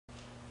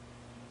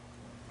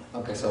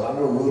Okay, so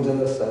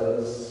Anuruddha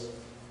says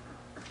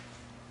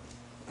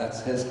that's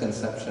his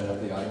conception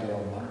of the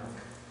ideal monk.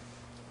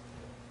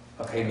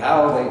 Okay,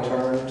 now they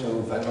turn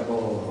to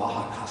Venerable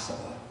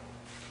Maha-gosinga.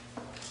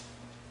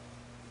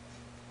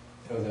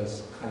 You know,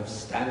 there's kind of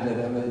standard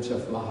image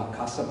of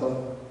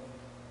Maha-gosinga.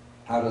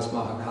 How does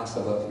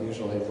Maha-gosinga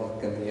usually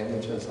look in the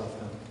images of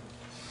him?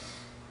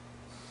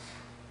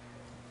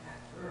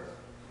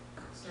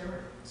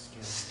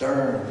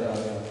 Stern,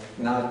 yeah.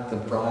 Not the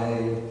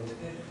bright,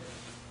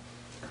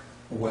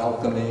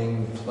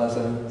 welcoming,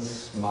 pleasant,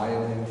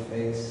 smiling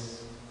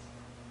face,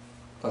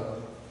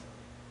 but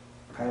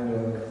kind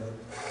of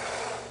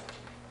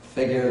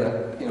figure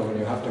that, you know, when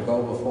you have to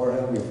go before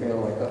him, you feel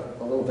like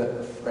a little bit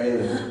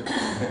afraid.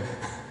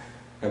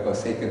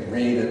 Because he could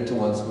read into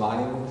one's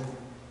mind,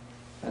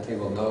 and he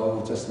will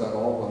know just about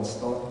all one's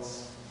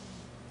thoughts.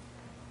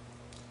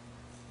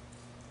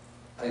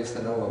 I used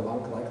to know a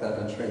monk like that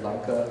in Sri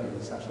Lanka. He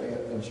was actually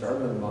a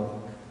German monk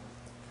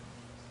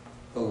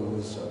who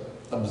was an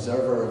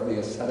observer of the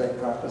ascetic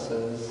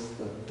practices,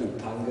 the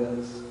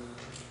Dhutangas.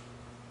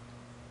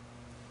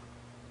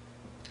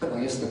 And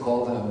we used to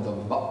call him the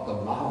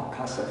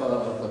Maha-gosinga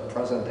of the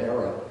present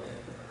era.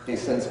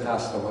 He's since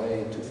passed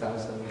away in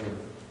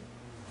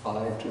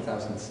 2005,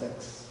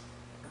 2006.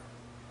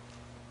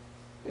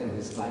 In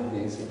his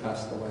 90s he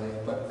passed away,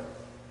 but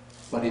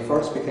when he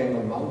first became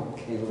a monk,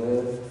 he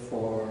lived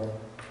for,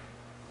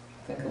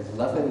 I think,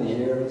 11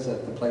 years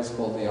at the place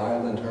called the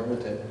Island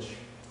Hermitage.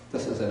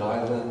 This is an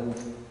island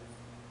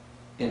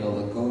in a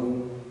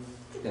lagoon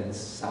in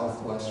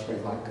southwest Sri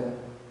Lanka,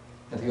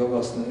 and he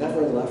almost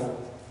never left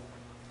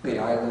the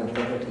Island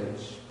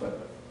Hermitage,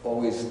 but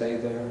always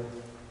stayed there.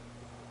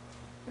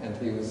 And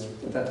he was,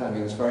 at that time,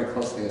 he was very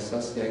closely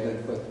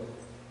associated with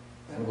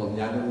Venerable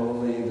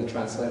Nyanamoli, the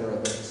translator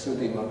of the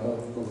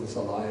Suddhimagga, who was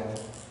alive.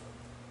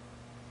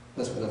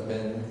 This would have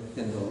been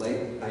in the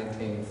late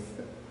beginning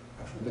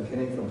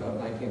from about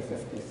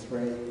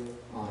 1953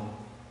 on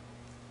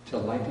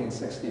till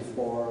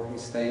 1964. He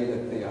stayed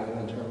at the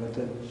Island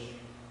Hermitage.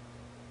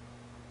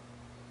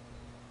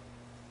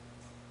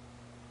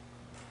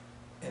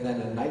 And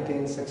then in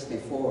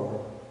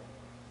 1964,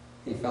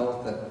 he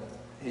felt that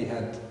he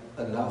had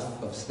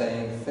enough of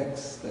staying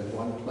fixed in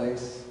one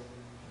place.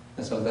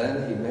 And so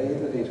then he made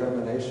the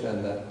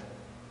determination that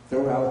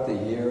throughout the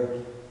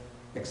year,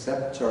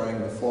 except during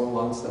the 4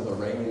 months of the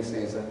rainy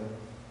season,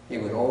 he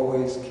would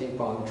always keep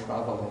on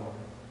traveling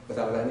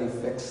without any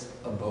fixed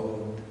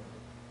abode.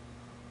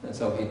 And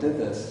so he did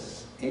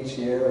this. Each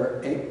year,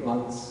 8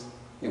 months,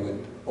 he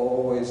would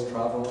always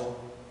travel.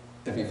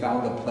 If he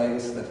found a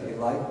place that he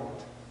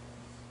liked,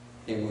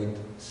 he would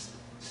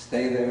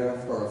stay there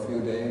for a few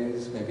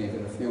days, maybe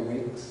even a few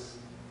weeks.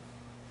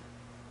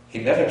 He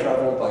never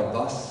traveled by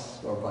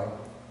bus or by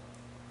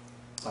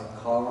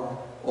car,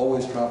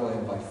 always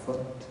traveling by foot.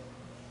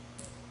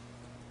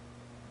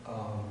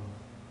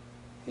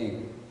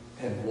 He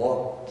had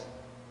walked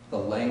the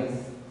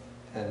length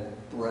and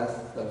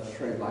breadth of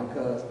Sri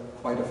Lanka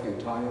quite a few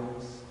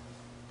times.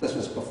 This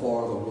was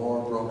before the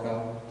war broke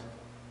out,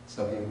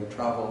 so he would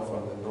travel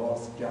from the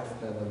north,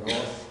 Jaffna in the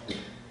north,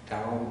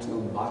 down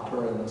to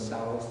Matra in the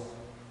south,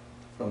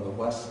 from the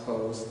west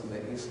coast to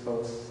the east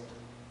coast.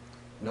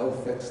 No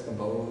fixed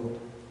abode.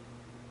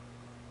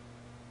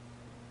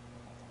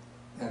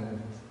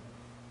 And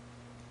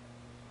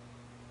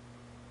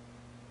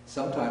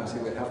sometimes he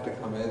would have to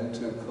come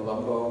into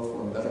Colombo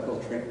for medical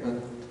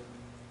treatment,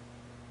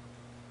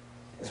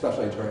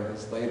 especially during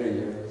his later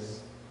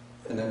years.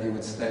 And then he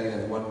would stay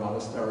in one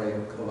monastery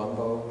in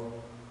Colombo.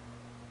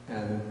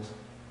 And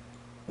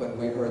when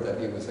we heard that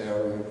he was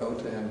there, we would go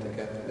to him to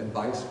get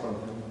advice from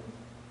him.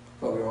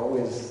 But we were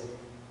always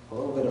a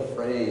little bit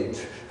afraid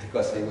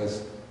because he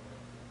was,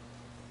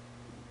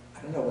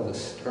 I don't know whether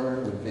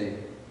stern would be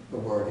the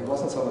word. He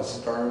wasn't so much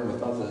stern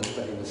with others,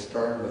 but he was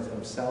stern with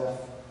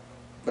himself.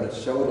 But it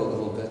showed a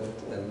little bit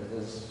in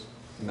his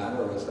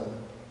mannerism.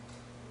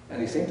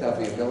 And he seemed to have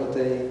the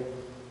ability,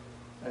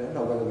 I don't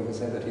know whether we could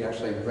say that he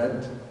actually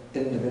read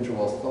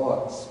individual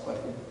thoughts, but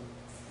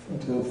he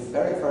knew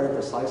very, very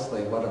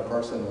precisely what a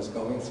person was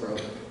going through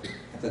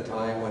at the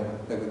time when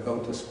they would go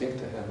to speak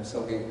to him.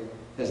 So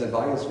his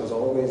advice was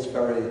always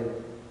very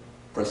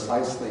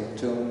precisely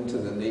tuned to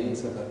the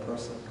needs of that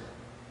person.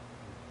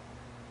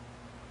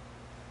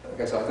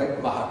 Okay, so I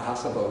think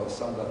Maha-gosinga was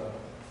somebody,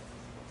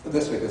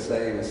 this we could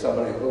say was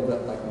somebody a little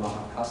bit like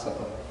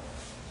Maha-gosinga.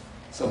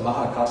 So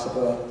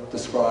Maha-gosinga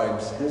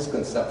describes his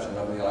conception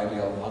of the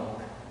ideal monk,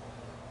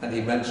 and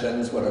he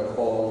mentions what are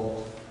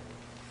called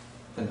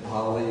in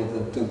Pali the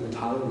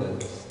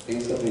Dhutangas.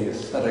 These are the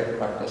ascetic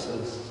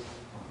practices.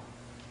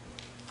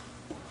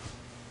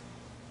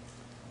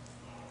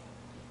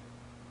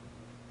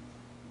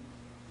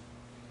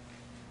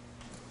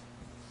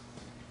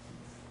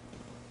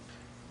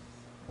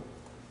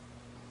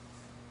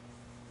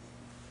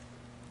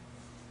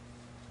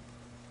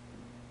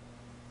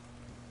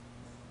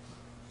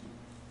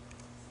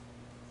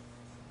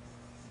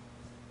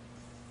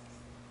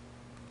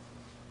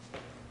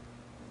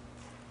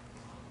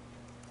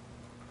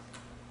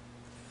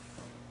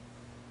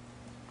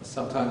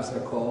 Sometimes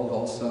they're called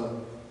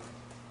also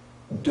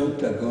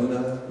Dutta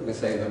Guna, we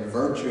say the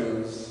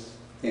virtues,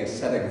 the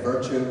ascetic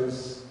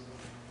virtues.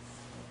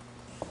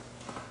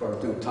 Or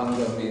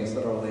Duttanga means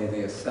literally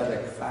the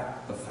ascetic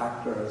the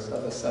factors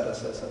of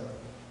asceticism.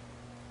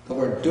 The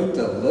word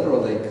dutta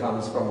literally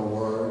comes from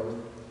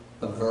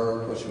a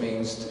verb which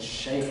means to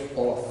shake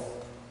off.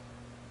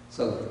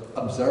 So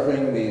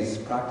observing these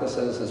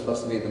practices is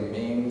supposed to be the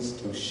means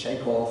to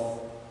shake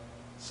off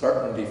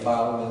certain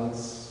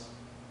defilements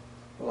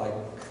like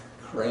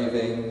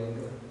craving,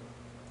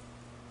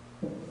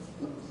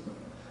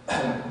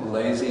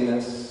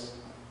 laziness,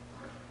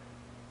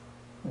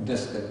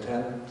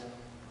 discontent.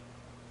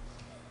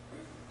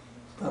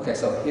 Okay,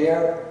 so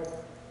here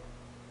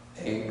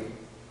a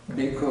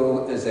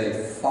bhikkhu is a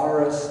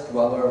forest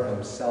dweller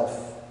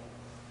himself.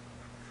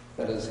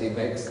 That is, he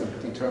makes the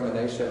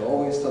determination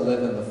always to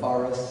live in the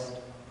forest,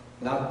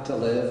 not to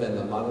live in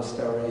a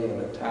monastery, in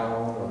a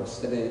town or a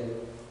city,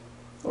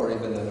 or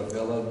even in a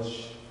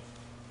village.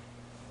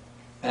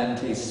 And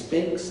he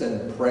speaks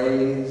in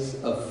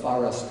praise of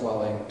forest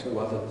dwelling to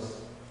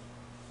others.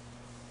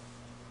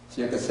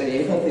 So you could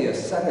say even the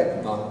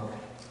ascetic monk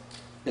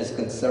is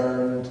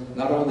concerned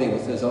not only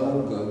with his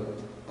own good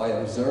by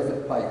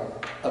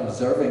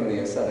observing the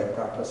ascetic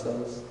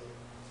practices,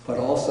 but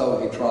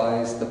also he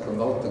tries to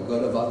promote the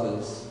good of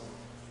others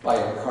by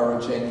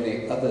encouraging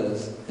the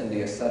others in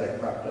the ascetic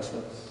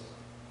practices.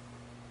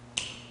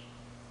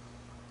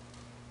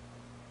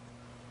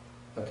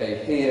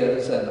 Okay, he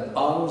is an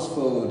alms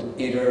food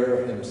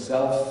eater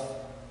himself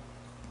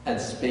and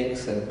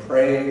speaks in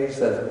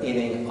praise of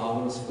eating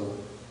alms food.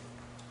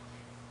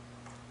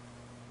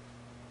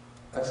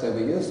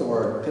 Actually, we use the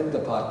word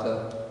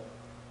pindapata,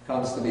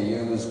 comes to be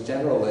used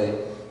generally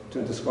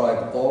to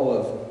describe all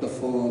of the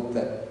food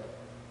that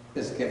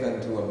is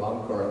given to a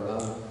monk or a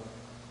nun.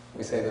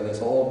 We say that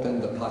it's all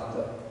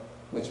pindapata,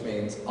 which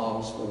means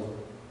alms food.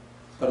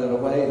 But in a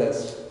way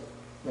that's,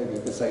 maybe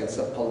you could say it's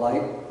a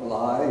polite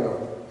lie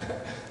or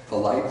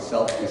polite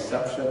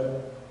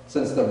self-deception,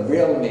 since the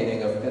real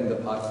meaning of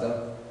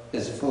pindapata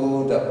is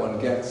food that one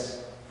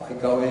gets by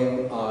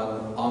going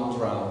on alms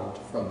round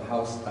from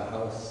house to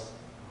house.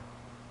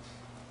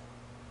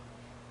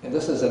 And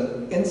this is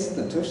an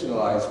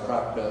institutionalized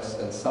practice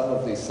in some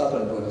of the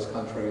southern Buddhist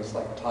countries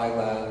like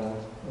Thailand,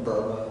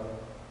 Burma,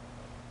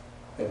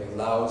 maybe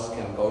Laos,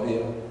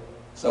 Cambodia.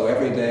 So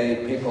every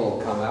day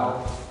people come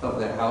out of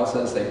their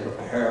houses, they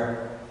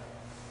prepare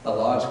a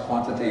large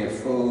quantity of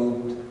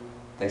food,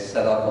 they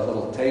set up a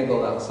little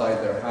table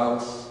outside their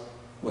house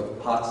with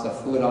pots of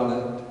food on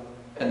it,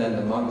 and then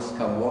the monks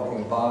come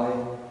walking by,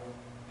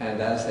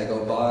 and as they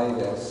go by,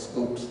 they'll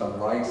scoop some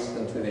rice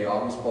into the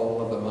alms bowl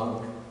of the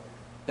monk,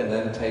 and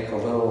then take a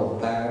little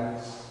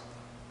bags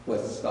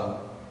with some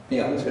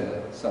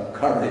bhyanjana, some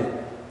curry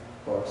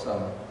or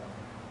some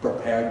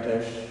prepared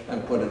dish,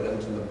 and put it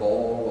into the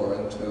bowl or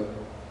into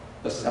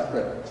a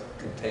separate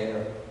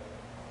container.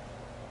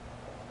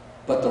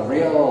 But the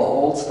real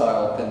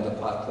old-style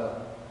pindapata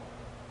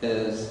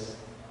is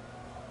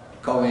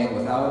going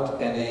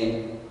without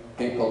any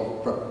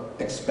people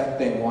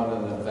expecting one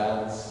in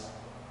advance,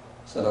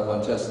 so that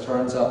one just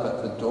turns up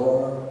at the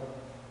door,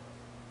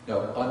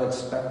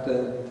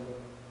 unexpected,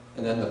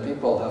 and then the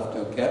people have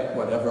to get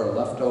whatever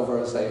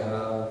leftovers they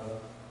have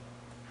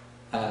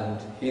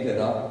and heat it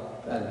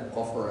up and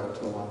offer it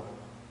to one.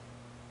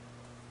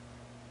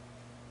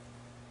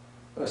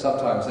 Or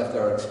sometimes if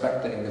they're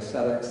expecting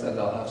ascetics, then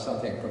they'll have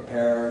something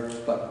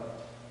prepared, but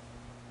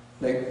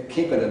they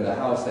keep it in the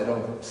house. They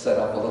don't set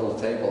up a little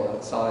table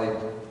outside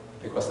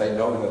because they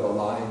know that a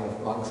line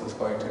of monks is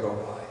going to go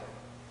by.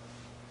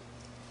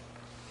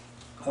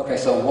 Okay,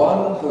 so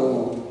one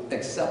who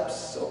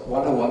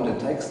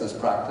undertakes this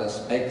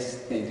practice makes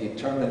the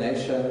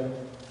determination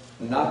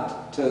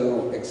not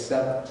to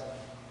accept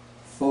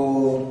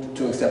food,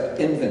 to accept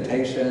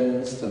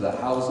invitations to the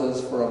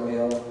houses for a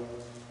meal,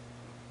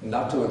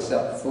 not to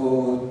accept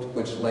food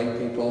which lay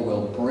people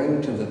will bring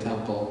to the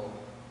temple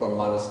or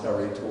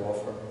monastery to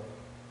offer.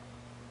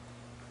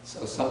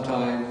 So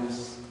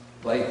sometimes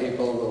lay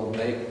people will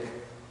make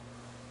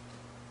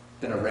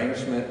an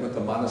arrangement with the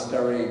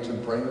monastery to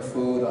bring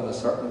food on a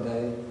certain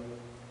day.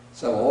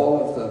 So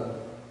all of the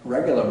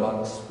regular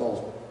monks,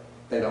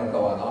 they don't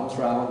go on alms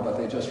round, but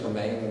they just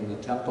remain in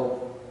the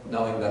temple,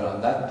 knowing that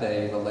on that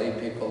day the lay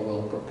people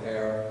will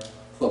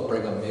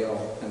bring a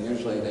meal, and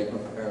usually they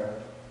prepare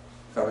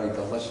very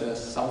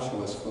delicious,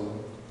 sumptuous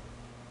food.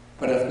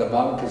 But if the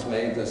monk has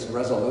made this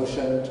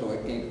resolution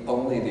to eat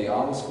only the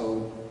alms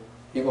food,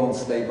 he won't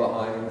stay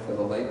behind for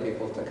the lay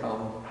people to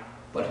come,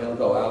 but he'll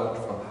go out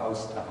from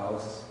house to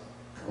house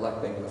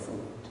collecting the food.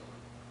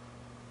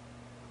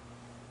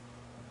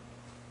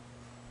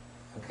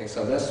 Okay,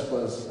 so this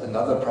was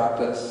another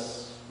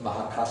practice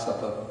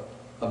Maha-kassapa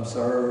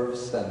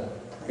observes and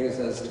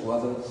praises to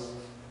others.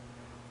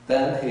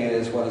 Then he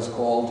is what is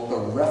called the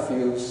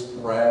refuse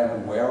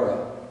rag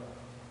wearer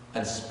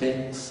and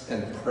speaks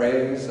in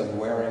praise of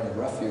wearing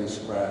refuse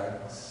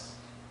rags.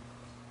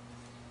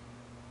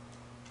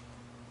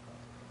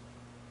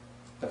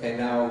 Okay,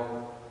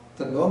 now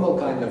the normal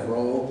kind of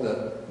robe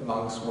that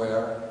monks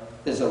wear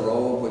is a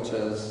robe which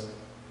is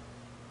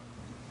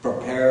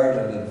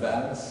prepared in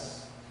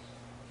advance.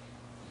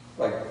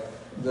 Like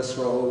this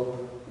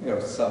robe,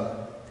 some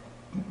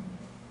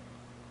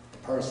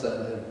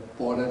person had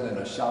bought it in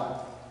a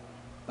shop.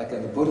 Like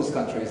in the Buddhist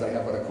countries, they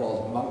have what are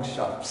called monk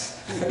shops,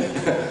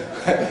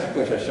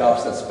 which are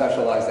shops that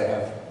specialize. They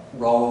have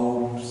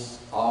robes,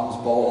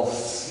 alms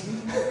bowls,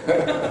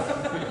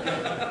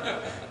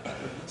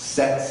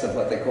 sets of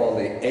what they call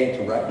the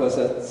 8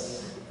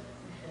 requisites.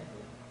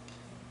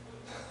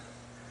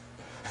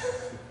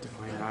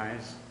 Divine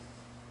eyes.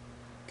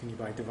 Can you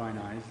buy divine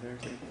eyes there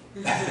too?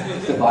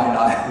 Divine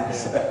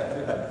eyes.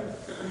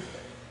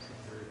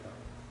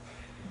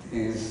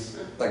 These,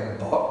 like,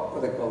 what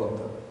do they call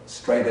them?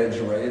 Straight edge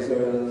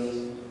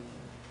razors.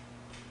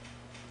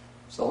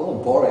 It's a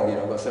little boring,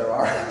 because there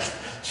are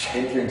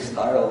changing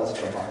styles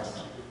from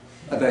us.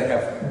 And they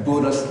have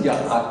Buddhist,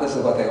 this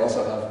is what they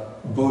also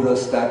have, Buddha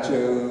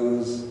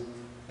statues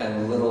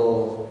and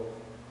little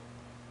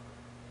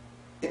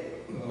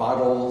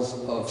models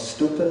of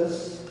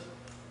stupas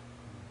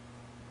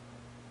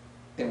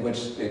in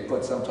which they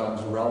put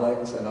sometimes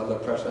relics and other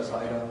precious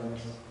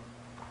items.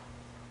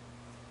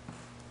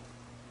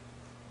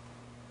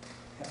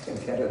 I can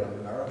get an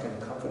American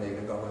company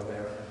to go in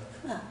there.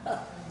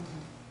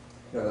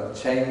 They'll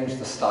change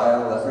the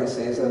style every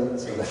season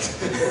so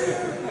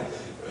that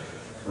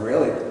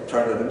really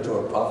turn it into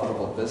a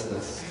profitable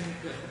business.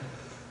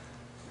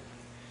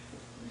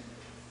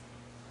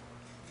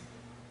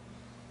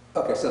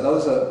 Okay, so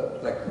those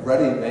are like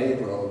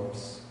ready-made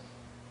robes.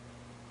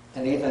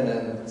 And even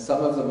in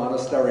some of the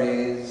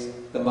monasteries,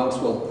 the monks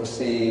will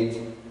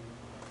receive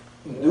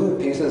new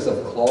pieces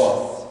of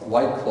cloth,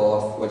 white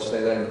cloth, which they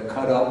then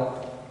cut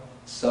up,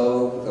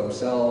 sew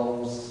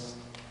themselves,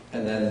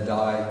 and then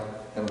dye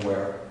and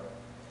wear.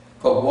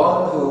 But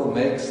one who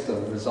makes the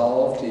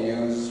resolve to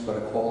use what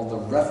are called the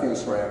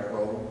refuse rack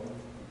robe,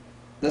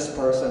 this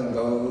person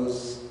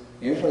goes,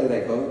 usually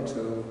they go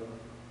to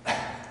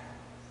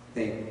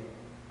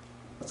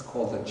what's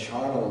called the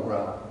charnel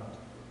ground,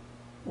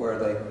 where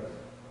they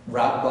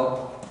wrap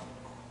up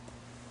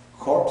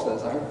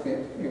corpses. I hope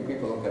you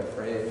people don't get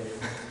afraid.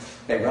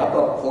 They wrap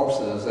up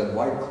corpses in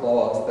white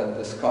cloth and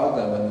discard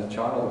them in the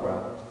charnel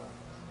ground.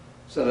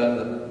 So then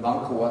the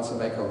monk who wants to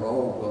make a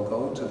robe will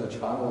go to the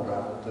charnel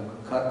ground and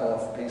cut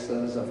off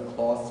pieces of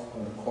cloth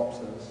from the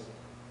corpses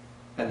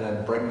and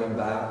then bring them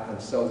back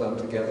and sew them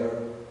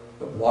together,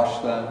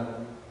 wash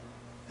them,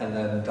 and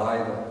then dye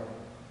them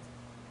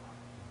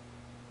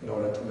in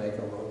order to make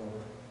a robe.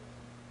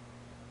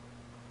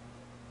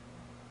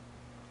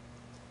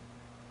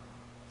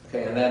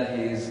 Okay, and then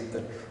he's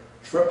the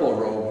triple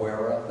robe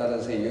wearer. That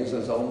is, he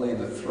uses only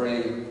the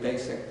 3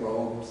 basic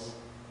robes.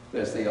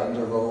 There's the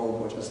underrobe,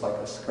 which is like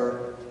a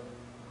skirt,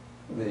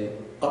 the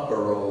upper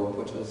robe,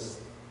 which is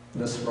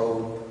this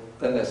robe.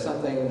 Then there's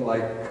something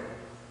like,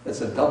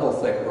 it's a double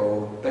thick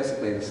robe,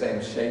 basically the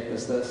same shape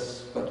as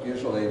this, but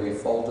usually we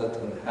fold it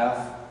in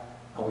half,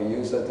 and we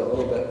use it a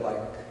little bit like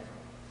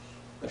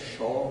a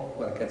shawl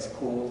when it gets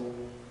cool.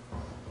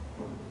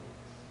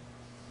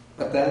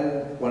 But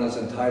then one is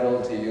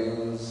entitled to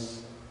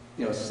use,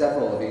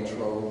 several of each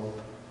robe.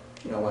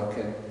 One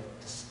can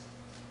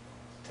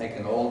take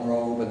an old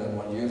robe and then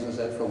one uses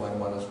it for when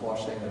one is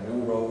washing a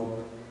new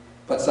robe.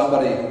 But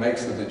somebody who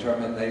makes the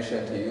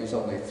determination to use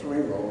only 3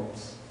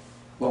 robes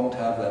won't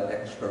have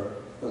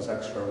those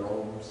extra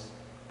robes.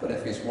 But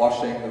if he's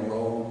washing the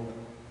robe,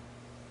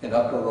 an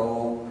upper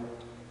robe,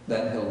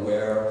 then he'll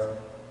wear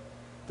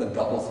the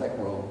double thick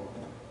robe.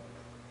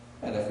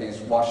 And if he's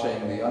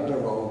washing the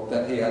underrobe,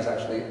 then he has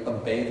actually a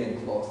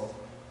bathing cloth,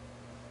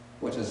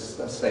 which is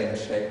the same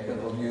shape, and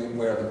he'll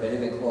wear the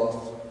bathing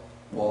cloth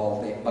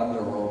while the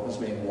underrobe is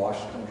being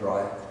washed and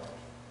dried.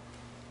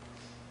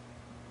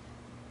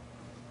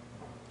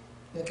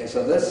 Okay,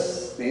 so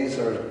these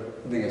are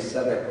the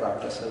ascetic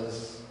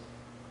practices.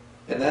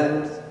 And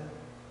then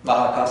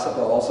Maha-gosinga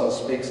also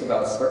speaks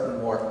about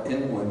certain more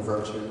inward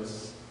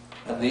virtues,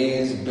 and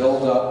these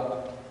build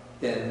up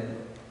in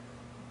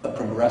a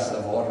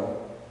progressive order.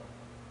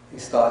 He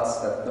starts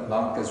that the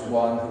monk is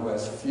one who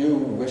has few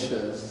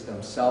wishes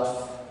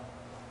himself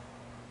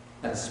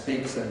and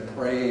speaks in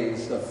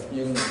praise of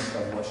fewness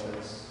of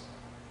wishes.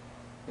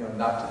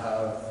 Not to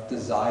have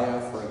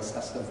desire for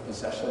excessive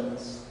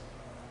possessions.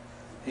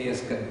 He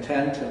is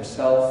content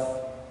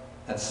himself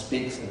and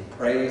speaks in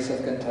praise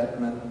of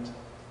contentment,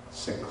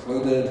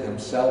 secluded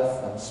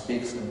himself and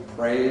speaks in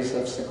praise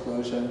of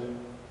seclusion.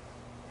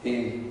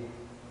 He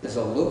is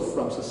aloof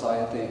from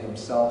society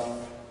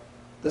himself.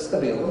 This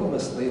can be a little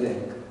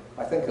misleading.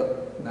 I think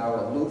now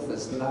aloof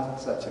is not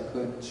such a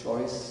good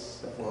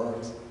choice of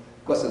words,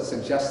 because it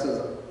suggests,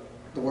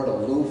 the word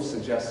aloof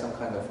suggests some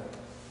kind of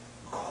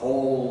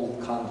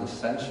cold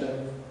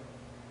condescension.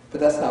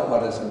 But that's not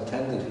what is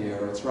intended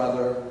here. It's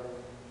rather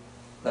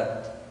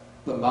that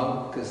the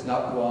monk is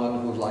not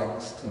one who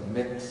likes to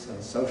mix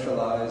and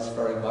socialize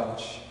very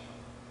much,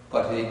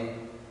 but he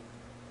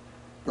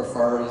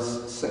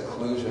prefers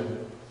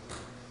seclusion.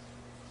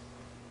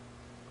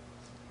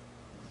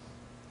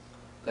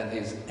 then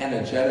he's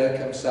energetic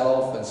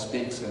himself and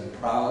speaks in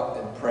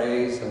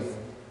praise of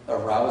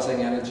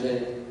arousing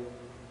energy.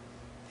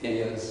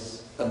 He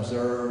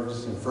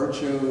observes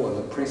virtue or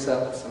the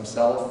precepts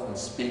himself and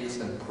speaks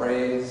in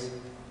praise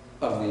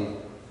of the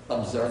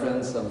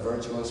observance of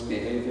virtuous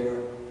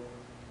behavior.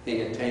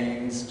 He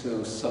attains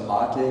to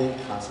samadhi,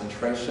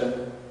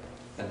 concentration,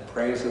 and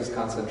praises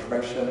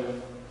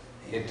concentration.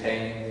 He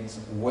attains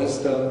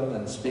wisdom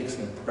and speaks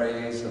in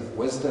praise of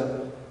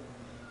wisdom.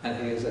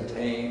 And he has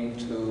attained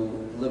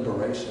to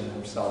liberation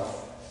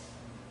himself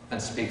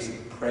and speaks in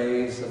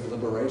praise of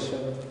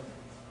liberation.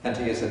 And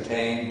he has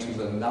attained to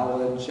the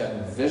knowledge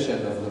and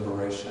vision of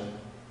liberation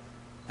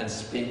and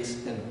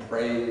speaks in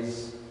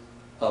praise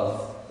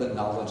of the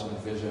knowledge and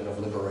vision of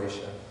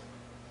liberation.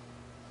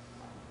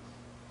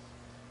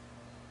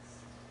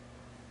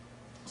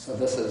 So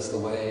this is the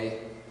way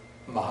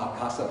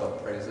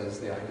Maha-gosinga praises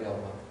the ideal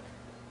monk.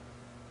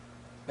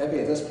 Maybe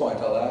at this point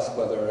I'll ask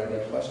whether there are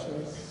any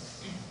questions.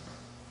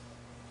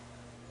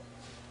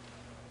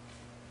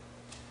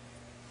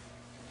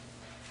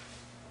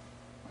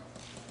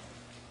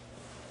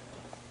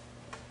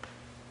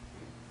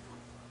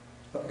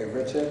 Okay,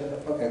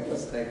 Richard. Okay,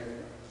 let's take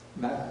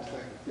Matt.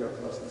 You're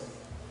closest.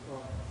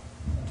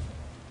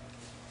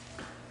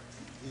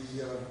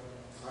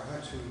 I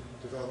had to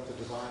develop the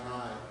divine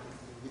eye.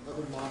 The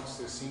other monks,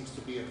 there seems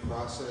to be a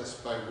process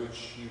by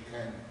which you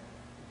can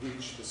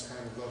reach this kind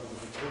of level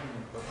of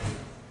attunement, but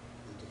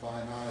the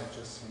divine eye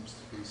just seems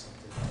to be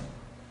something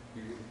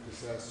you either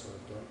possess or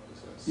don't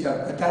possess.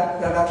 Yeah, but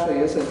that actually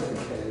isn't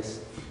the case.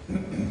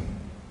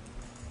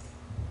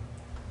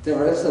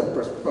 There is a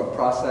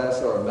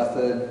process or a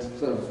method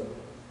sort of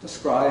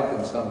described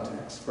in some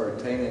texts for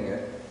attaining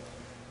it.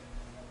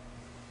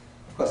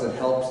 Of course, it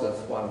helps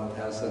if one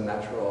has a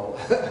natural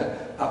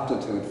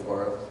aptitude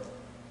for it.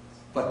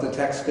 But the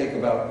texts speak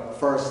about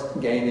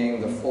first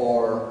gaining the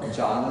 4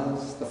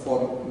 jhanas, the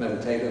 4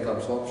 meditative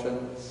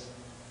absorptions,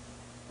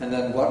 and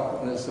then what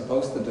one is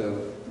supposed to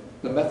do.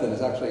 The method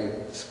is actually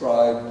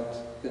described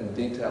in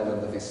detail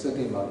in the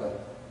Visuddhimagga,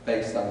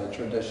 based on the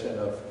tradition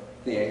of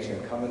the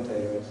ancient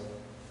commentators.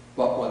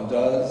 What one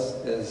does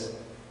is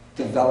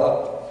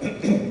develop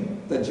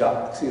the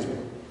jhana, excuse me.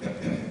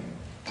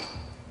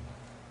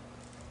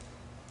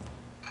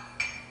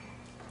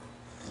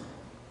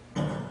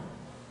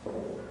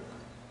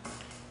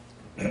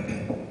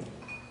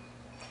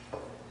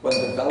 One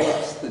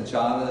develops the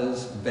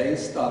jhanas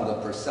based on the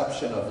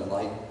perception of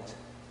light.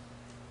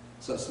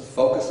 So it's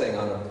focusing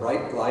on a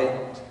bright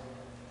light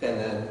and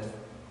then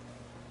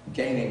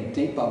gaining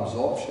deep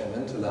absorption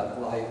into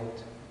that light.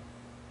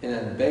 And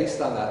then based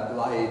on that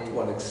light,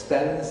 one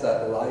extends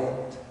that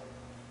light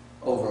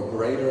over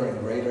greater and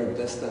greater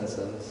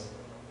distances.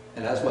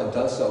 And as one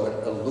does so,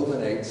 it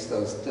illuminates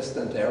those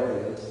distant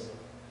areas.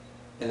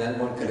 And then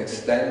one can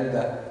extend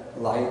that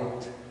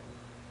light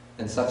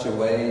in such a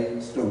way,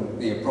 through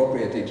the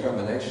appropriate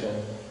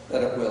determination,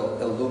 that it will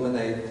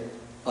illuminate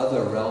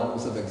other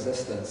realms of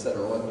existence that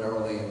are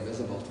ordinarily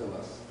invisible to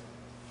us.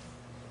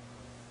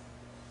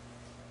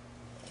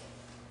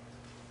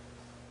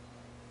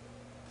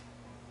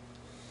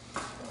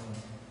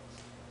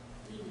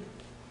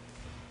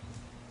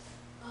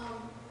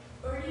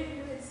 Earlier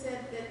you had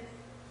said that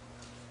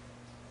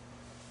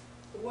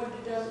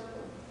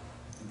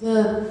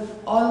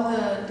all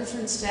the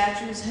different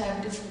statues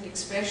have different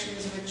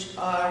expressions which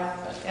are,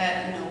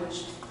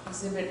 which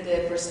exhibit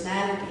their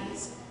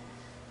personalities,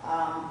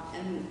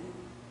 and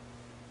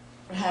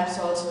perhaps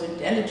also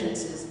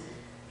intelligences.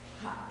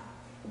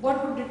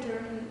 What would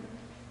determine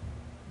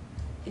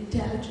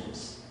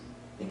intelligence?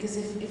 Because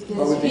if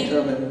there is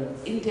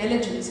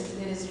intelligence, if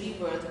there is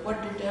rebirth,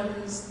 what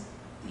determines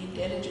the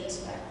intelligence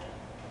factor?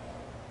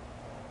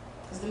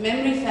 Because the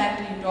memory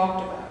factor you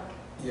talked about.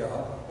 Yeah.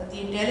 But the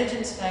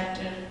intelligence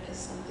factor is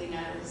something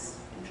I was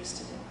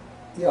interested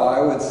in. Yeah,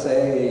 I would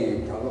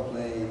say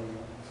probably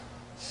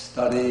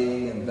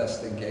study,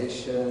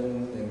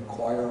 investigation,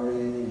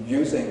 inquiry,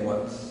 using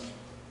one's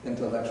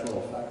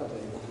intellectual faculty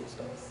to do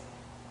stuff.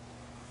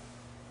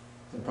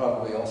 And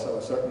probably also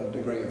a certain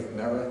degree of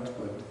merit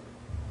would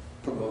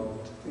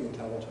promote the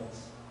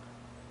intelligence.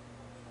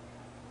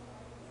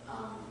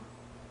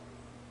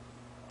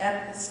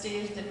 At the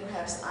stage that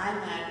perhaps I'm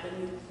at,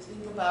 when you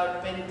think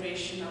about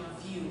penetration of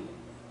view.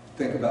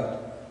 Think about?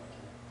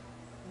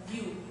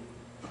 View.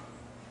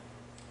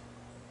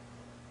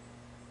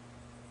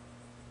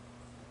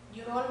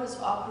 You're always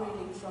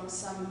operating from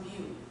some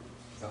view.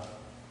 Yeah.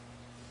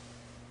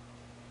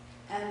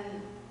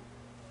 And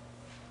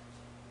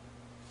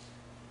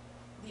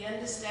the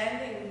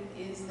understanding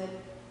is that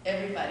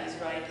everybody's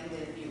right in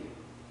their view,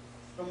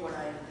 from what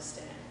I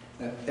understand.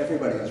 And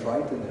everybody is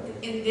right in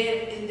everything.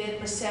 In their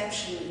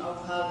perception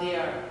of how they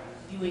are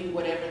viewing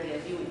whatever they are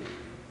viewing.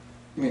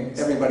 You mean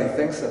everybody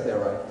thinks that they're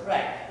right?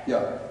 Right.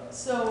 Yeah.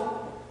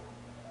 So,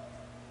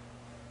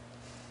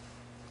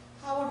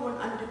 how would one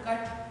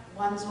undercut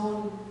one's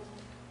own,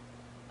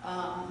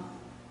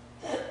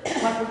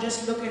 one would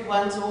just look at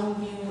one's own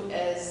view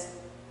as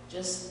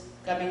just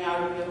coming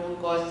out of your own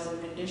causes and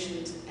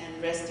conditions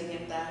and resting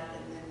at that,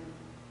 and then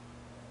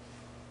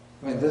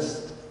I mean,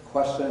 this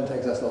question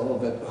takes us a little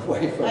bit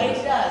away from It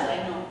this. does,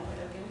 I know. But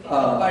okay, we can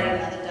talk about it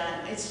another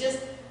time. It's just,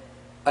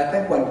 I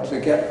think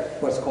to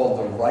get what's called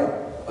the right,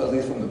 at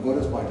least from the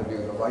Buddhist point of view,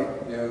 the right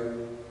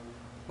view,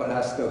 one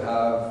has to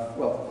have,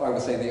 well, I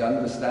would say the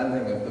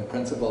understanding of the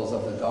principles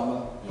of the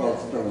Dhamma,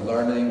 both through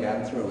learning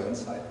and through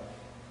insight.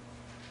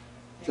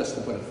 Just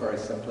to put it very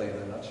simply in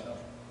a nutshell.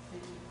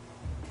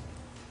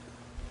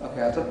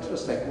 Okay, I'll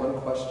just take one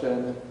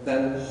question,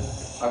 then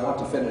I want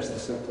to finish the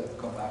sutta,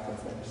 go back and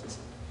finish the sutta.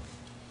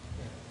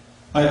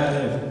 I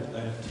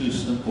have two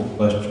simple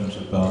questions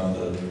about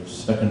the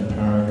second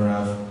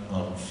paragraph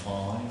on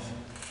 5,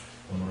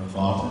 when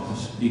Ravata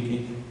is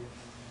speaking.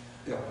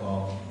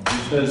 Yeah.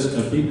 He says,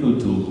 a bhikkhu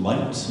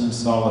delights in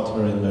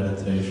solitary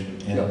meditation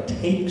and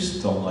takes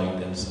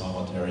delight in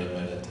solitary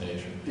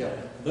meditation. Yeah.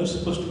 Are those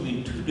supposed to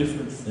mean two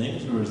different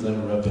things, or is that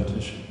a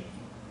repetition?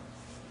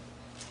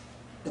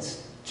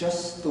 It's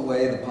just the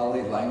way the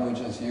Pali language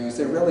is used.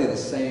 They're really the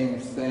same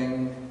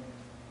thing,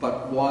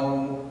 but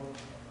one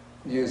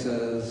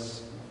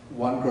uses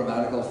one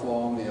grammatical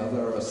form, the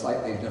other a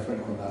slightly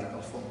different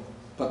grammatical form.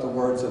 But the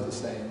words are the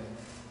same.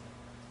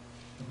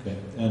 Okay,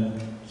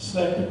 and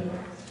second,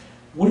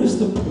 what is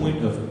the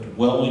point of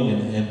dwelling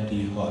in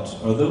empty huts?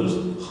 Are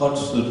those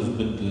huts that have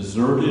been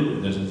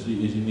deserted? As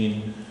you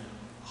mean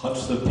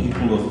huts that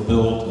people have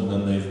built and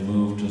then they've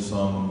moved to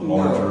some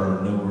larger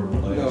or newer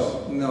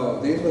place?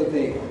 No. These are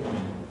the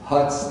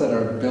huts that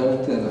are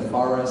built in the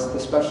forest,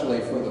 especially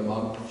for the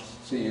monks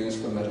to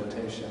use for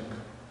meditation.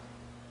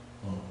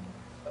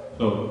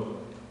 So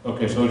it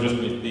just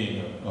means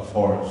being a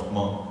forest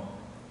monk.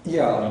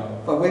 Yeah,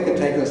 but we could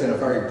take this in a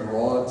very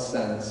broad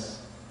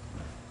sense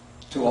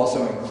to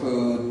also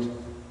include,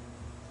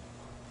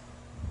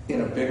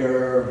 in a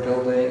bigger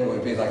building, it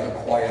would be like a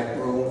quiet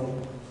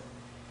room.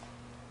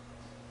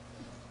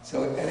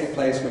 So any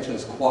place which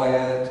is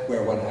quiet,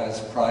 where one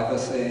has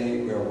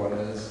privacy, where one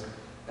is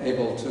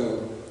able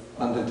to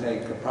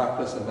undertake the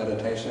practice of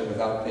meditation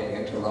without being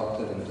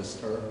interrupted and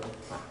disturbed.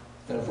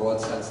 In a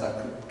broad sense,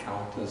 that could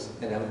count as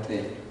an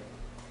empty,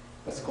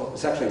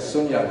 it's actually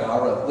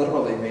sunyagara,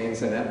 literally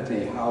means an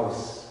empty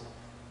house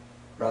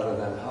rather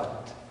than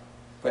hut.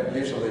 But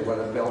usually what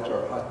are built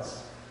are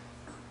huts.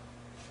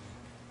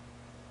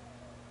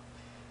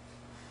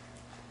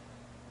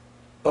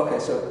 Okay,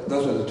 so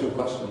those are the two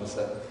questions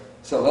then.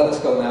 So let us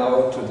go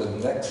now to the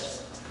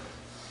next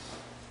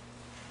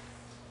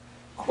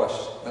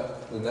question,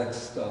 the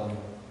next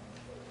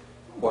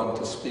one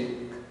to speak.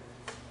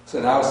 So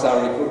now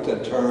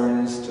Sariputta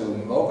turns to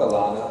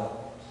Moggallana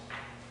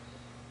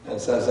and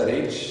says that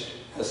each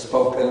has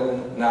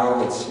spoken,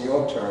 now it's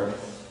your turn.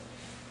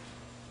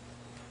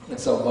 And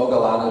so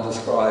Moggallana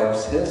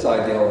describes his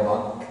ideal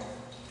monk.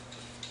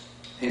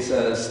 He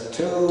says,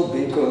 2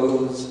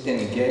 bhikkhus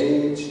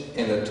engage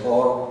in a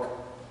talk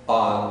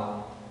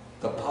on,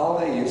 the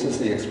Pali uses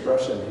the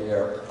expression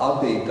here,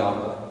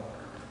 abhidhamma.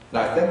 And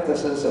I think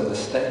this is a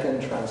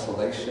mistaken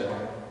translation.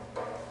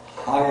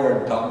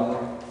 Higher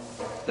Dhamma,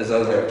 as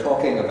though they're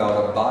talking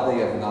about a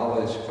body of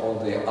knowledge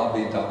called the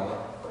Abhidhamma.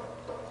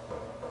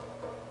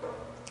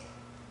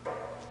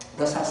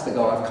 This has to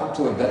go. I've come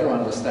to a better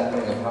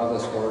understanding of how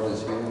this word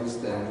is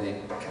used in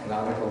the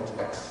canonical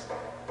text.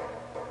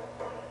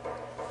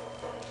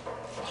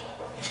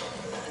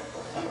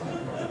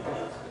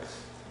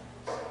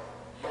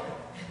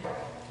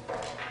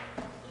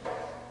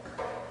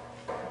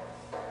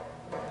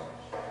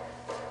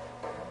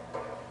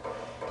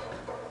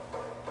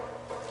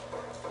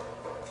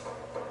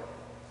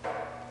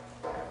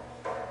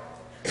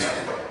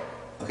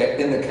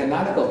 Okay, in the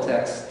canonical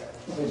text,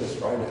 let me just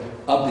write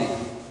it,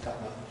 Abhidhamma.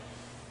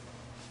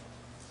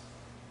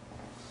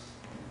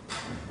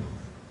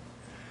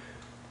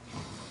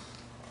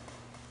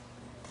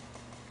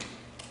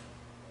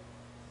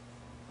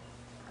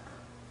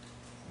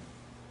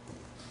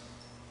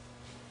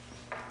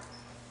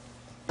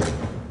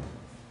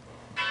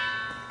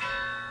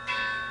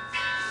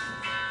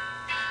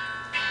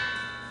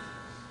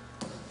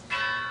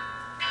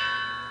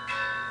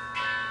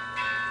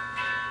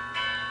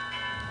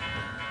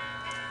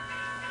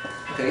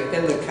 Okay,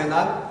 in the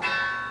canon,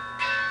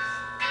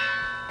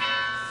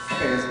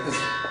 as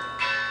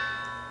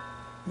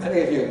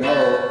many of you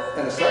know,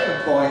 at a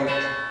certain point,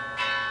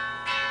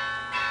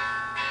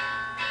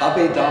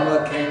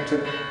 Abhidhamma came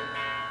to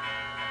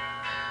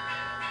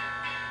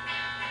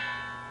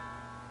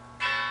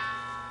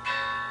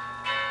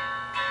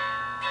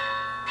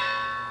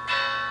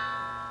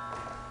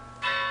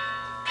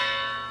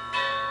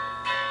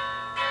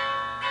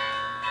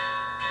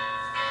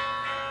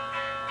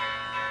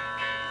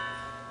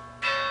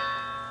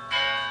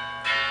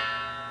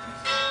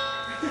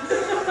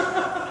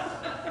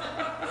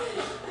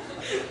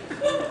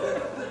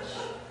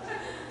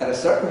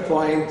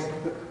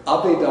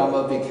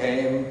Abhidhamma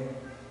became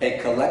a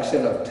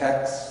collection of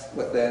texts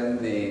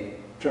within the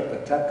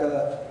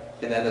Tripitaka,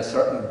 and then a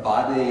certain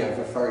body of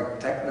a very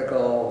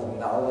technical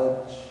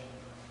knowledge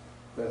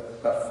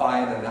with a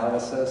fine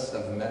analysis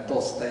of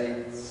mental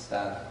states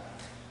and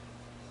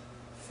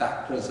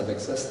factors of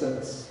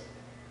existence.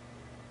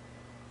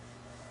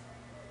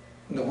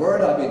 the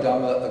word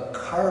Abhidhamma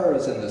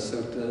occurs in the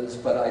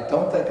suttas, but I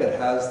don't think it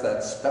has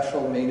that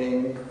special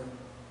meaning,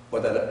 or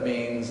that it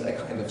means a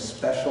kind of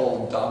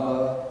special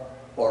Dhamma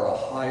or a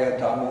higher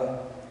Dhamma.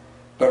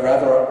 But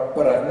rather,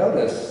 what I've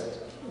noticed,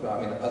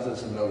 I mean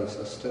others have noticed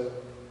this too,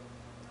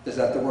 is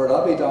that the word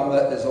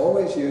Abhidhamma is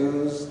always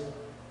used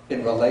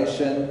in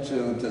relation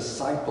to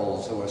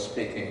disciples who are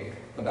speaking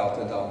about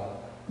the Dhamma,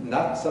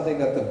 not something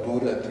that the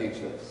Buddha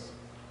teaches.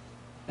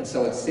 And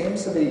so it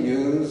seems to be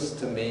used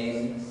to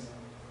mean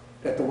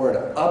that the word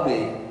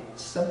abhi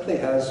simply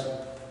has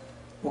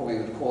what we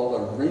would call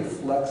a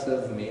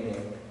reflexive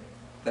meaning.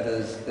 That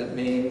is, it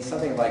means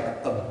something like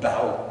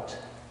about.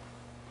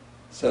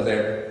 So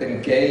they're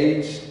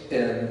engaged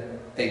in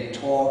a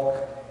talk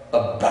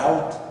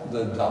about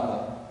the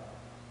Dhamma.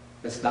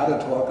 It's not a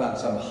talk on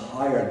some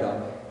higher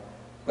Dhamma,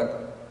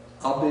 but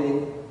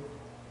abhi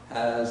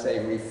has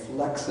a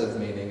reflexive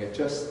meaning. It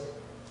just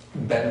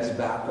bends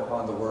back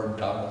upon the word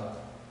Dhamma.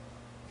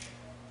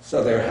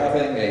 So they're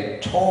having a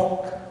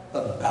talk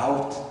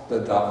about the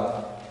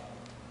Dhamma,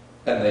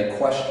 and they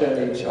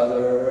question each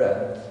other,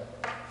 and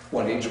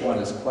when each one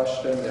is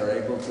questioned,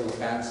 they're able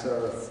to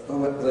answer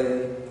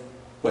fluently,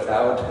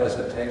 without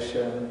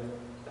hesitation,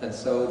 and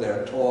so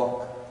their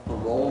talk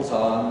rolls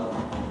on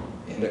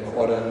in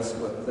accordance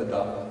with the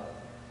Dhamma.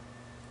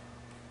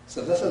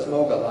 So this is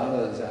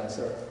Moggallana's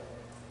answer.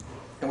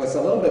 And what's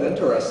a little bit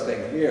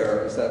interesting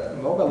here is that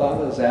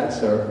Moggallana's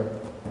answer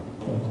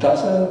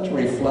doesn't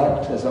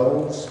reflect his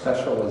own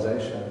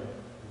specialization.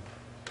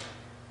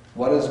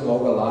 What is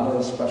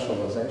Moggallana's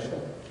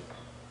specialization?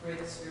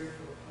 Great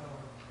spiritual power.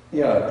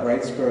 Yeah,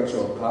 great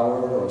spiritual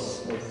power, or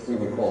what we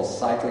would call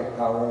psychic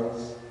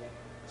powers.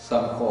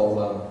 Some call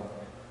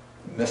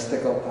them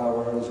mystical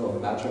powers or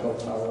magical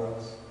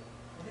powers.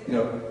 You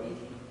know,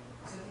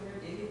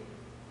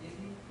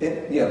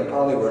 yeah, the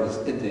Pali word is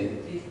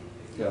iddhi.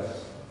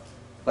 Yes.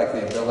 Like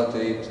the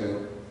ability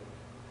to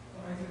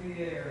fly through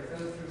the air, go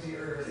through the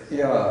earth.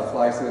 Yeah,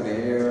 fly through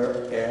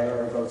the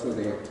air, go through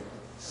the,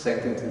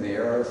 sink into the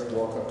earth,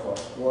 walk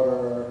across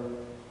water,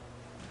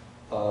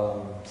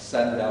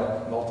 send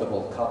out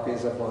multiple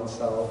copies of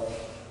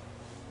oneself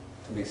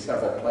to be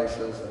several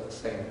places at the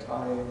same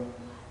time,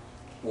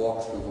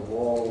 walk through the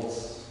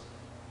walls.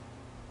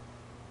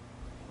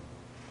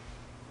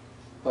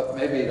 But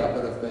maybe that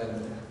would have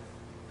been,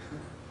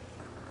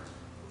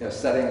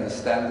 setting the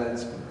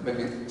standards,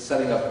 maybe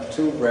setting up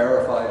too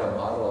rarefied a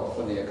model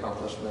for the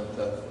accomplishment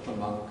of a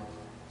monk.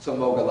 So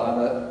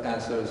Moggallana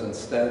answers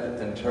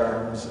instead in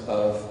terms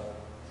of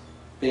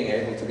being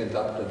able to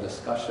conduct a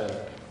discussion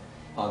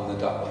on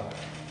the Dhamma.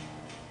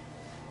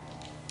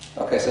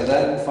 Okay, so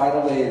then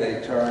finally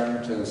they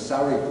turn to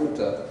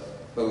Sariputta,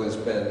 who has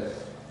been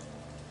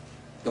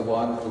the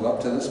one who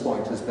up to this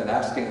point has been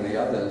asking the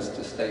others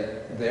to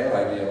state their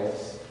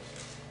ideals.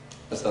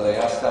 And so they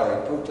ask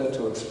Sariputta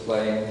to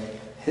explain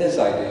his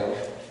ideal.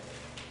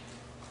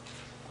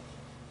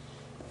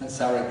 And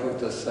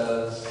Sariputta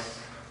says,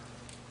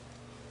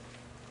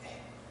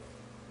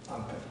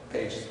 on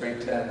page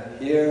 310,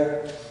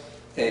 here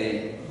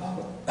a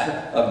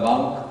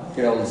monk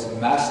feels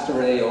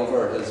mastery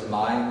over his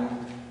mind.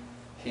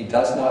 He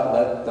does not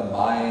let the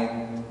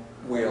mind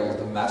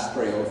wield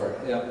mastery over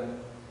him.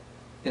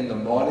 In the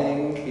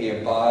morning, he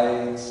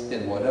abides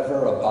in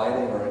whatever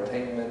abiding or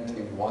attainment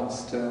he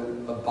wants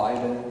to abide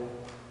in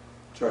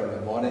during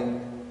the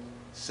morning,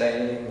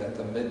 saying at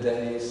the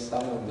midday,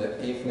 some in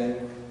the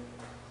evening.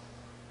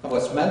 And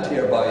what's meant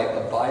here by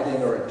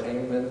abiding or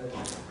attainment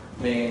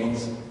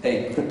means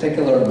a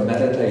particular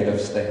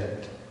meditative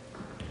state.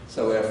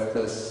 So if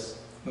this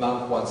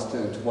monk wants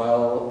to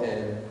dwell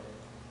in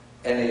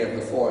any of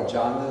the 4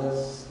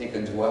 jhanas, he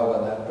can dwell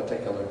in that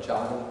particular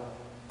jhana.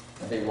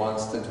 If he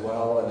wants to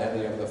dwell in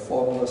any of the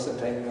formless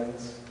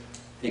attainments,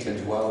 he can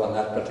dwell in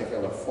that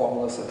particular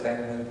formless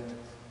attainment.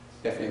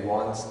 If he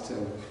wants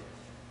to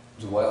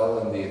dwell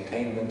in the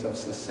attainment of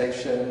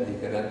cessation, he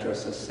can enter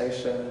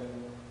cessation.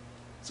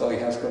 So he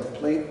has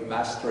complete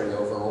mastery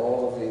over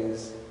all of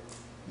these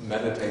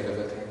meditative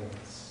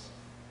attainments.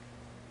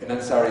 And then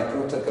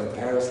Sariputta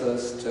compares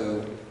this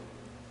to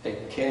a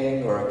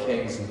king or a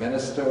king's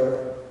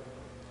minister,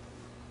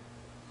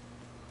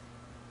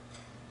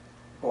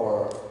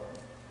 or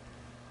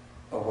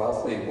a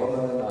wealthy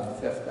woman on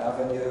Fifth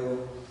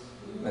Avenue,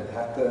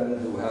 Manhattan,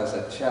 who has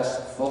a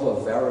chest full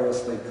of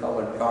variously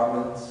colored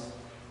garments.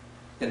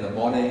 In the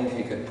morning,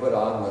 he can put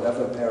on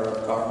whatever pair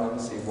of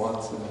garments he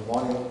wants in the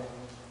morning,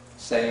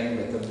 same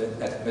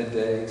at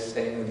midday,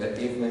 same in the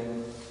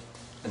evening.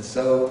 And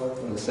so,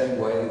 in the same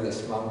way,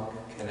 this monk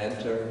can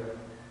enter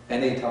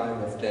any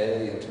time of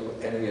day into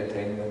any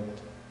attainment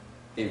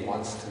he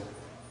wants to.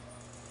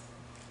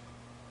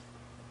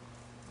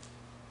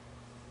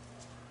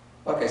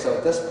 Okay, so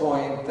at this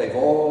point, they've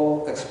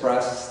all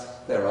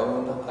expressed their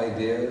own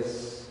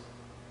ideas.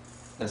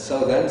 And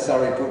so then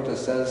Sariputta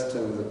says to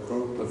the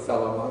group of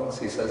fellow monks,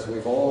 he says,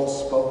 we've all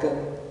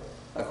spoken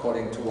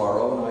according to our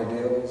own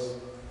ideals.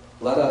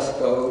 Let us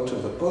go to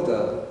the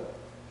Buddha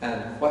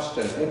and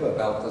question him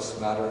about this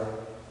matter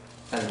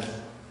and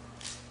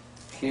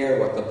hear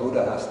what the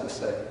Buddha has to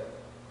say.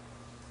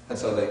 And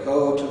so they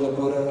go to the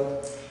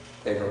Buddha,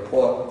 they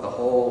report the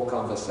whole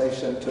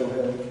conversation to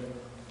him,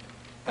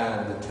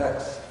 and the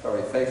text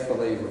very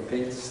faithfully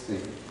repeats the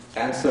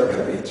answer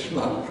of each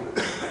monk,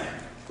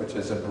 which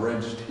is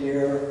abridged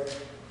here.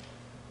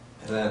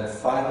 And then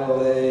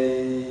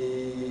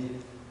finally,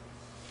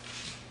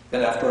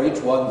 and after each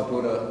one, the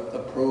Buddha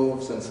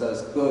approves and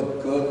says,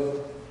 good,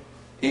 good.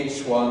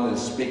 Each one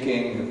is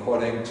speaking in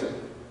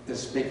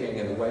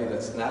a way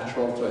that's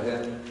natural to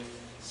him,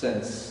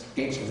 since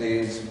each of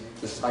these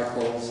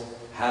disciples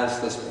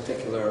has this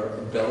particular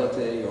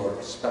ability or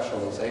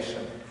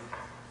specialization.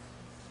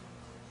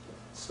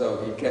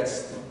 So he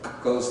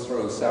goes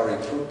through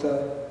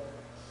Sariputta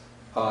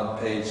on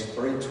page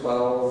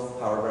 312,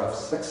 paragraph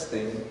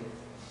 16.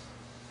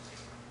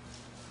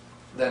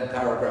 Then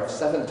paragraph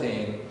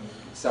 17,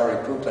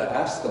 Sariputta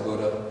asks the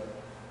Buddha,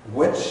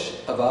 which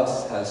of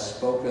us has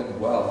spoken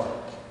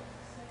well?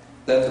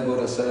 Then the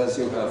Buddha says,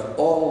 you have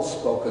all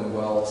spoken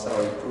well,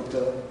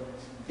 Sariputta,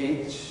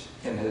 each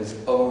in his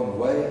own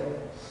way.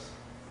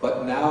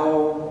 But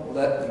now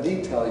let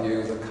me tell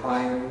you the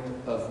kind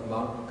of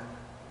monk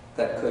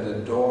that could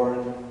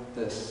adorn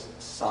this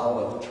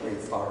solitary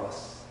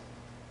forest.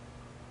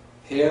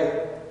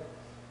 Here,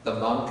 the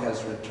monk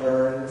has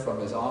returned from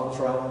his alms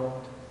round,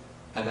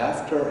 and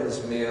after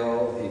his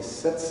meal, he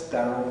sits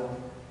down,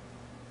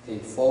 he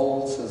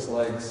folds his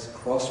legs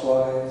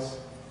crosswise,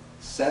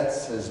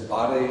 sets his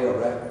body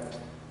erect,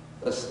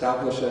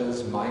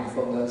 establishes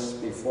mindfulness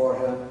before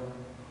him,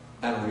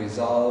 and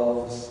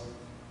resolves,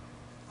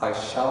 I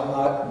shall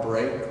not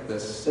break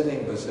this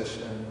sitting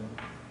position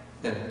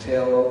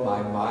until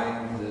my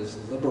mind is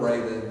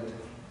liberated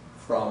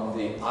from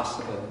the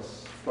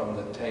asanas, from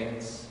the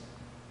taints,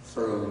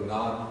 through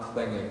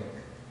non-clinging.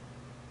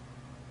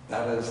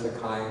 That is the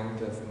kind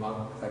of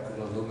monk that could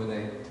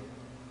illuminate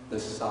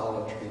this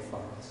solitary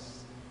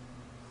forest.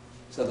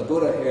 So the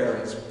Buddha here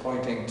is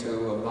pointing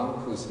to a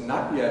monk who's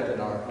not yet an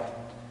arhat,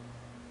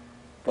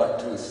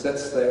 but who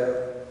sits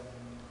there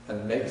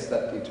and makes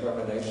that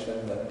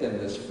determination that in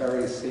this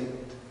very seat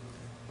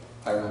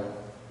I will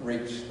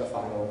reach the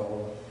final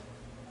goal.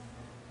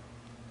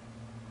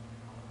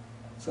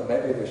 So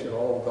maybe we should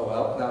all go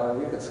out now.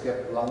 We could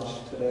skip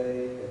lunch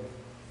today.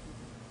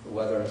 The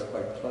weather is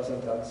quite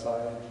pleasant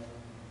outside.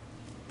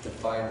 To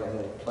find a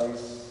little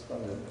place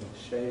under the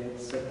shade,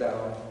 sit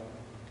down,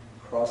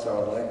 cross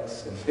our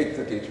legs, and make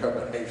the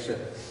determination.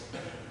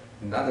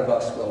 None of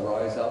us will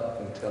rise up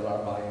until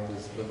our mind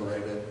is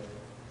liberated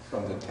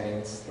from the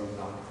taints through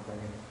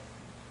non-clinging.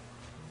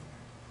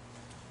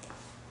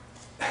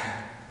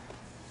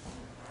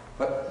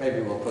 But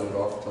maybe we'll put it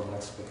off till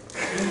next week.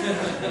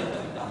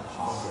 I'm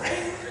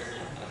hungry.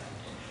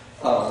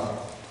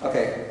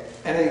 Okay,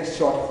 any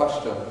short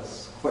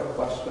questions? Quick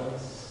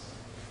questions?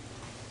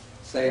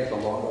 Save the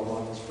longer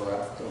ones for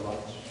after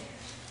lunch.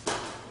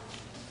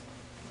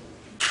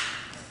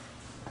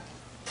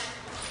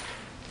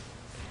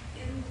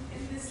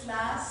 In this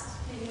last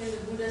thing where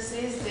the Buddha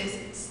says this,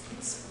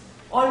 it's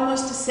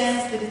almost a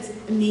sense that it's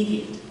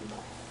immediate.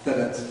 That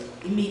it's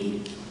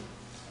immediate.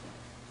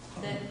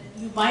 That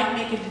you might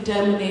make a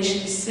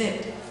determination to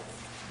sit,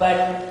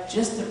 but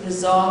just the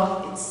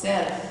resolve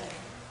itself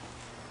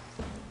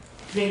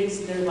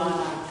brings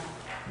nirvana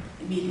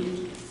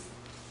immediately.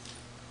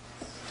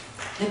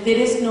 That there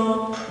is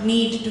no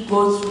need to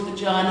go through the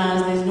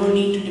jhanas, there's no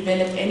need to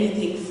develop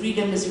anything.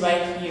 Freedom is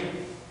right here.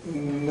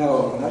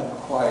 No, not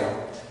quite.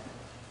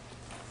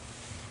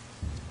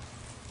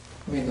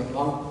 I mean, the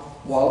monk,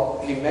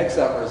 well, he makes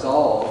that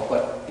resolve,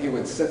 but he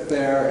would sit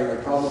there, he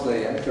would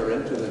probably enter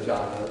into the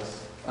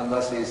jhanas,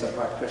 unless he's a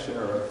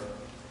practitioner of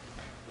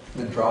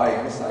the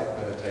dry insight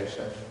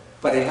meditation.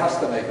 But he has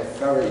to make a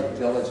very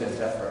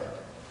diligent effort.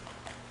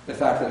 In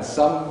fact, in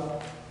some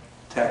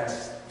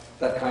texts,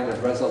 that kind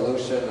of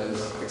resolution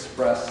is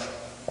expressed,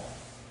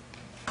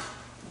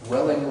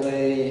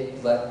 willingly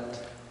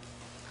let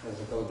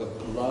the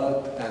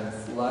blood and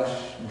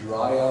flesh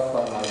dry up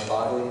on my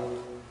body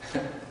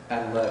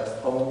and let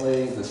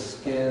only the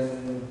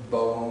skin,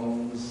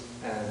 bones,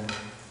 and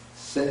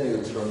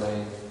sinews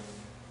remain.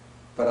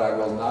 But I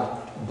will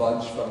not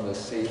budge from the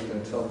seat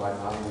until my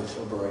mind is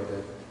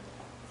liberated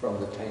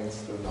from the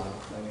taints through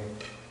non-clinging.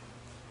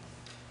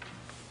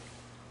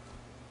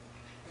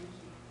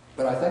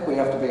 But I think we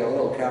have to be a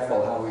little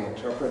careful how we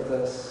interpret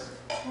this,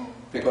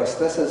 because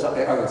this is,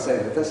 I would say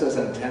that this is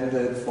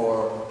intended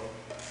for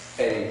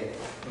a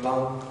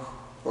monk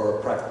or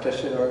a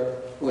practitioner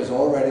who has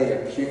already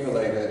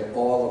accumulated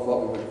all of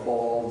what we would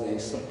call the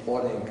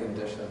supporting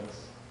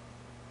conditions.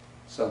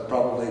 So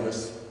probably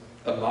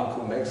a monk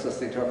who makes this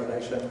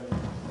determination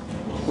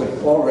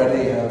would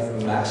already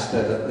have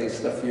mastered at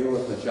least a few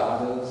of the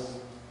jhanas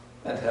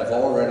and have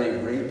already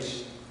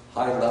reached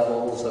high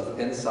levels of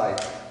insight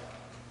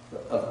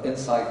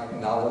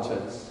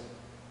knowledges.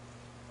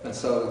 And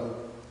so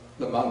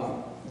the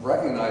monk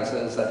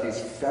recognizes that he's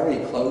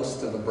very close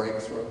to the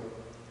breakthrough,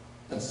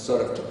 and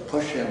sort of to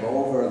push him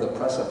over the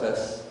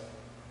precipice,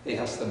 he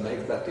has to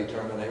make that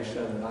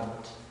determination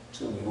not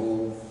to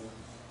move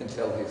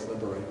until he's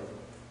liberated.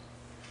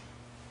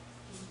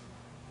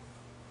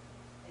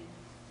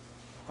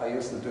 I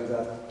used to do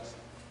that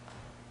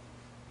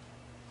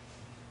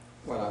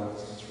when I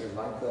was in Sri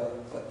Lanka,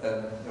 but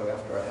then,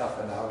 after a half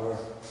an hour,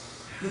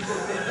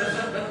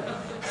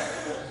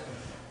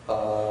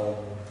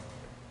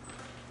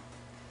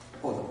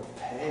 the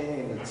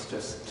pain, it's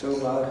just too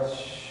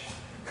much.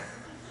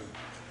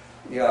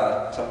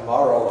 Yeah,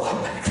 tomorrow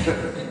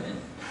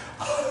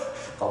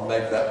I'll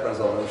make that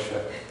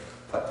resolution.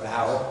 But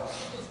now,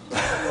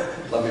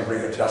 let me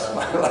readjust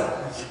my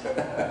life.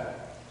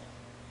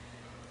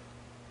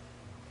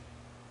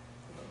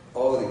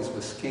 These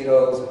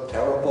mosquitoes are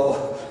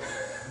terrible.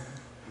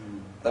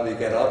 Let me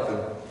get up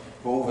and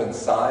move in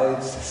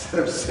sides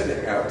instead of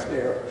sitting out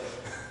here.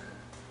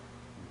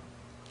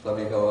 Let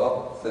me go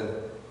up and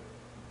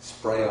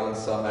spray on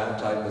some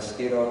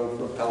anti-mosquito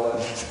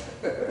repellent.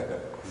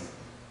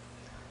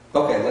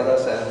 Okay, let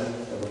us end,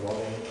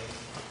 everybody.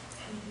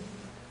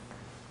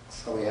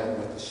 So we end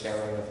with the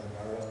sharing of the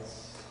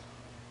merits.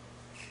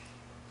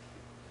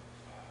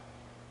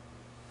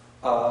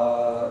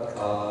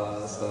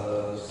 Akasata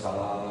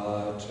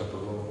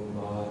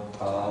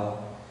chabumata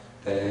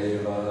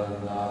deva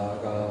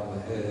naga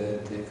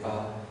mahitika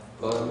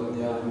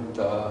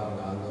punyantang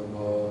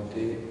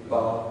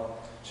anumodipa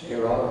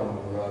chiram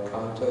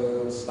rakantu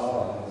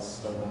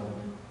sasanam.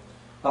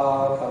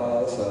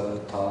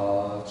 Akasata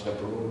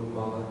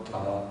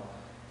chabumata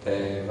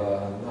deva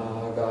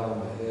naga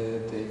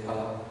mahitika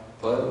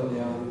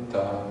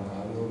punyantang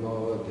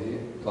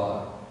anumodipa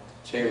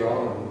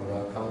chiram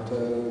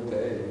rakantu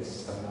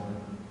desanam.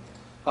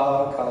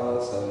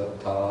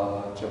 Akasata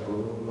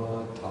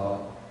chabumata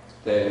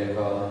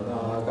deva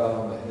naga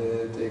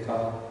mahitika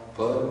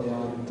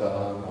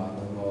punyantang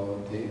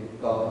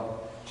anumodipa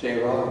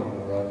chiram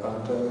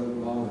rakantu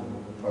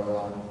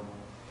manparam.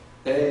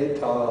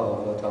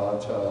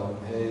 Etavadacham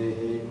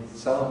hehi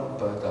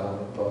sampadam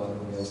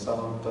punya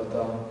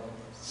sampadam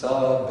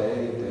sabbe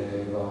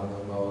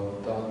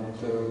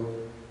devanumodantu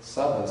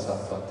sabba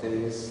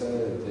sappati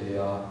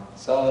siddhya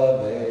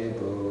sabbe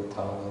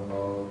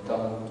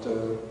bhutanumodantu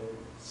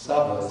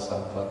sabba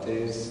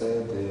sappati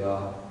siddhya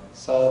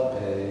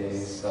sabbe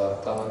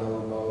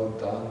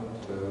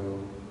satanumodantu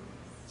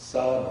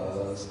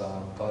sabba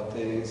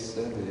sappati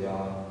siddhya.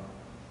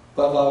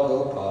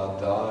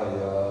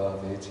 Bhavagopadaya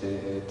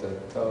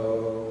vichitato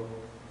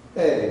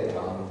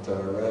etam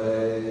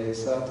tare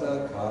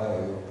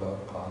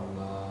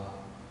satakayupapanna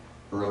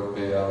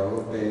rupya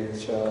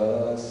rupicha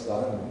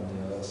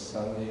sanya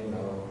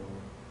sanino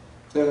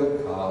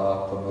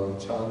dukha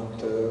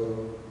pamuchantu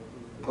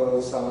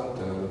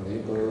posantu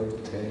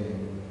vibhuktim.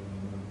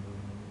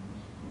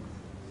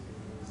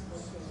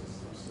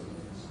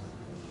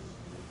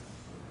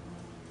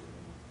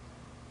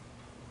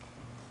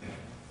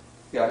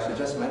 Yeah, I should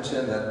just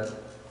mention that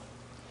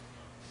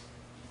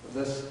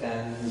this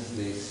ends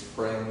the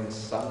spring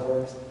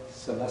summer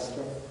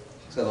semester,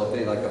 so there'll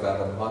be like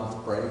about a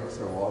month break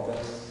through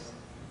August,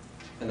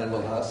 and then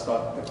we'll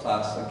start the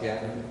class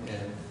again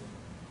in,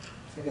 I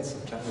think it's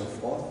September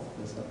 4th,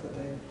 is that the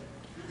date?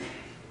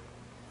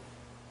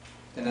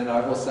 And then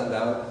I will send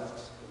out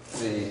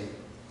the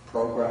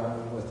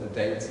program with the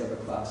dates of the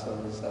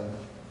classes and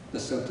the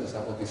suttas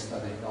that we'll be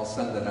studying. I'll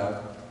send it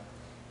out.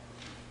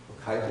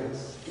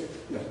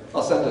 Yeah.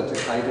 I'll send it to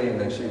Kaiti and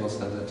then she will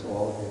send it to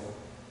all of you.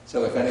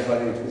 So if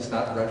anybody who's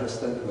not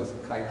registered with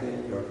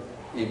Kaiti, your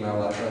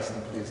email address,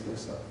 then please do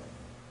so.